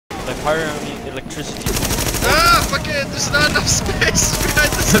by firing electricity. Ah, fuck it, there's not enough space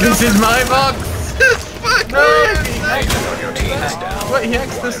behind this. This is my box! Fuck No! no. What, he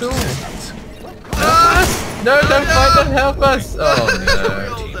hacked us all! Ah, No, don't fight them, help us! we're Oh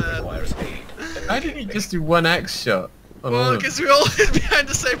all dead. no. Why did he just do one axe shot? On all Well, of because we all hid behind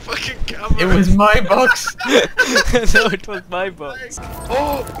the same fucking camera. It was my box! No, it was my box.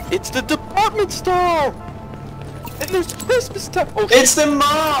 Oh, it's the department store! And there's Christmas stuff! Oh, It's the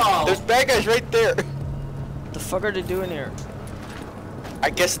mall! there's bad guys right there! The fuck are they doing here? I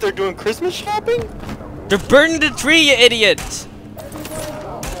guess they're doing Christmas shopping? They're burning the tree, you idiot!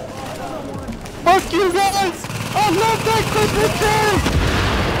 Fuck you guys! I love that Christmas tree!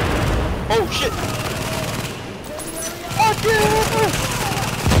 Oh shit! Fuck you!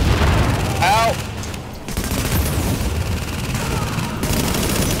 Ow!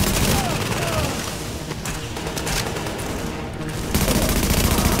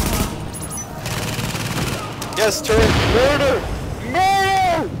 Yes, turret! Murder!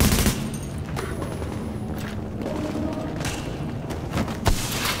 Murder!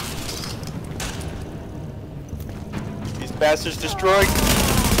 These bastards destroyed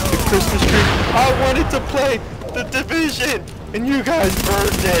the Christmas tree. I wanted to play The Division, and you guys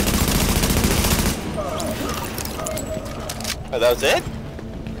burned it. Oh, that was it?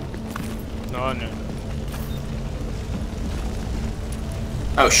 No, no.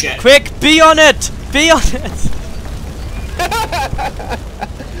 Oh shit. Quick, be on it! Be on it!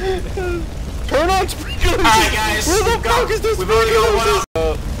 Turn on sprinklers! Alright guys, Where the fuck is this? we've already got one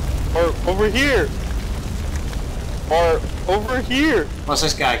off. Or over here. Or over here. What's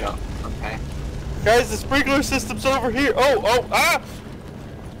this guy got? Okay. Guys, the sprinkler system's over here. Oh, oh, ah!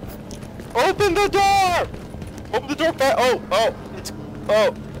 Open the door! Open the door back. Oh, oh, it's,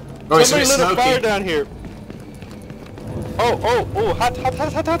 oh. Oh, it's a Somebody bit lit a fire smoky. down here. Oh, oh, oh, hot, hot,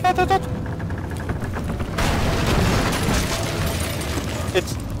 hot, hot, hot, hot, hot, hot.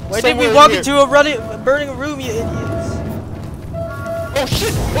 It's Why did we somewhere walk in here. into a burning room, you idiots? Oh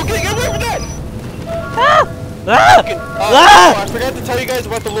shit! Okay, get away with that! Ah! Ah! Fucking- Ah! oh, I forgot to tell you guys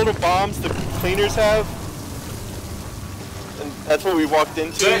about the little bombs the cleaners have. And that's what we walked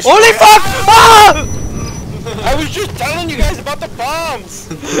into. Holy fuck! Ah! I was just telling you guys about the bombs!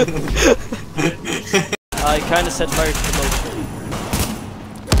 I kinda set fire to the boat.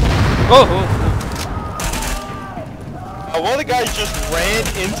 Oh! One of the guys just ran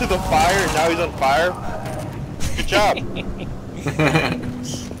into the fire and now he's on fire. Good job.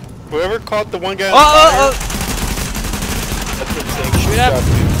 Whoever caught the one guy on fire, that's what I'm saying. Shoot Good up! job,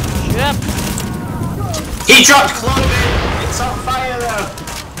 dude. Shoot up! He dropped clothing! It's on fire though!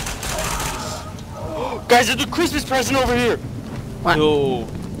 Guys, there's a Christmas present over here! What? No.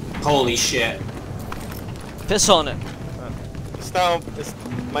 Holy shit. Piss on it. It's not,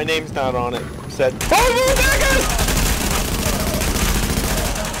 my name's not on it. It said, oh, Vegas!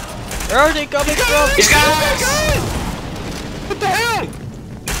 Where are they coming from? These guys! What the hell?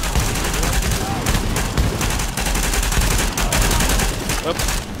 Oops.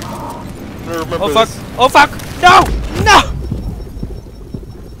 Remember Oh fuck! this. Oh fuck! No! No!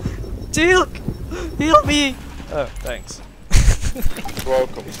 Heal! Heal me! Oh, thanks. You're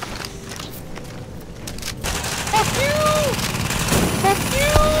welcome. Fuck you! Fuck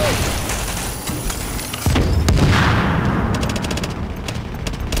you!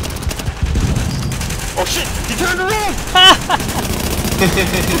 Oh shit! He turned around!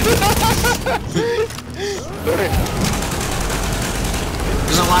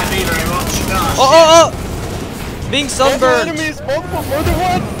 Doesn't like me very much. Gosh. Oh, oh, oh! Being Multiple sunburned! enemies! Multiple! More than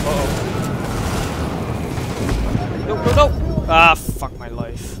one! No, no, no! Ah, fuck my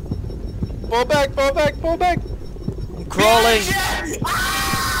life. Fall back! Fall back! Fall back! I'm crawling!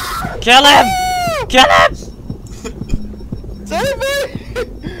 Kill him! Kill him! Save me!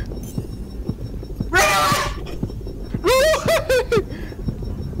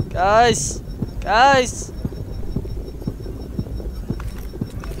 Guys! Guys!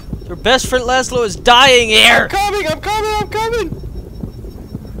 Your best friend Laszlo is dying here! I'm coming! I'm coming! I'm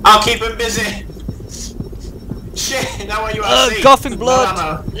coming! I'll keep him busy. Shit, now what you want to see? Coughing blood!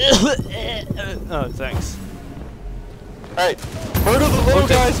 No ammo. Oh, thanks. Alright, murder the little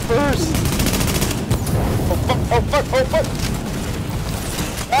Okay. guys first! Oh fuck! Oh fuck! Oh fuck!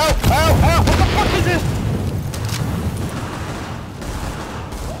 Ow! Ow! Ow! What the fuck is this?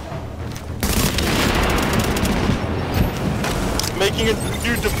 Making a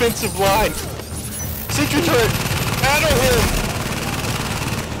new defensive line. Sentry turret! Battle him!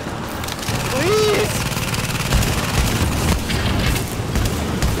 Please!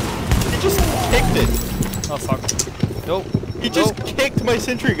 He just kicked it. Oh fuck. Nope. He just kicked my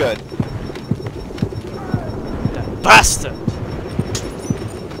sentry gun. That bastard!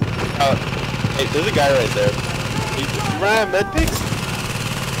 Hey, there's a guy right there. You run out of med picks?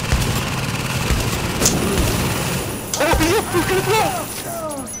 Oh, he's a freaking blow!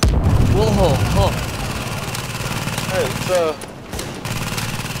 Whoa, Alright,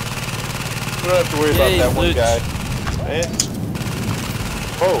 we don't have to worry Yay, about that one loot. guy. Man.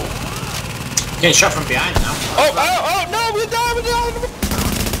 Oh. Getting shot from behind now. Oh, no, we're down!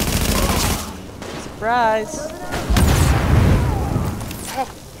 surprise! Ow.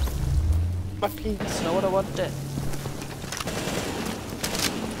 My penis. That's not what I wanted.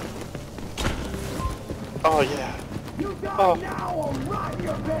 Oh, yeah. Oh.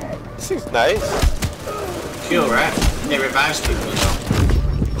 This thing's nice. Cool, right? It revives people as well.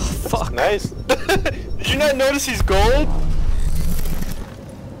 Fuck. Nice. Did you not notice he's gold?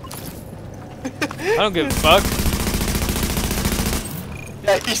 I don't give a fuck.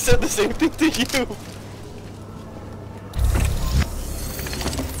 Yeah, he said the same thing to you.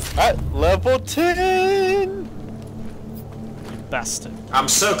 Alright, level 10! Bastard. I'm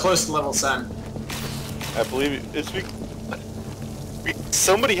so close to level 10. I believe it's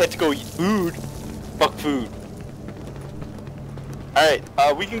somebody had to go eat food. Fuck food. Alright,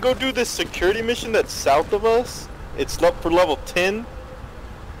 we can go do this security mission that's south of us. It's up for level 10.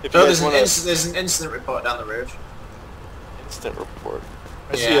 If Oh, you guys wanna... there's an incident report down the road. Instant report.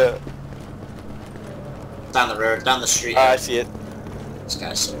 I Yeah. see a... Down the road, down the street. I see it. This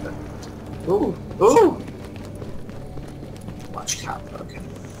guy's so good. Ooh, ooh! Watch cop, okay.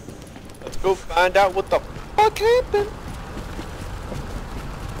 Let's go find out what the fuck happened.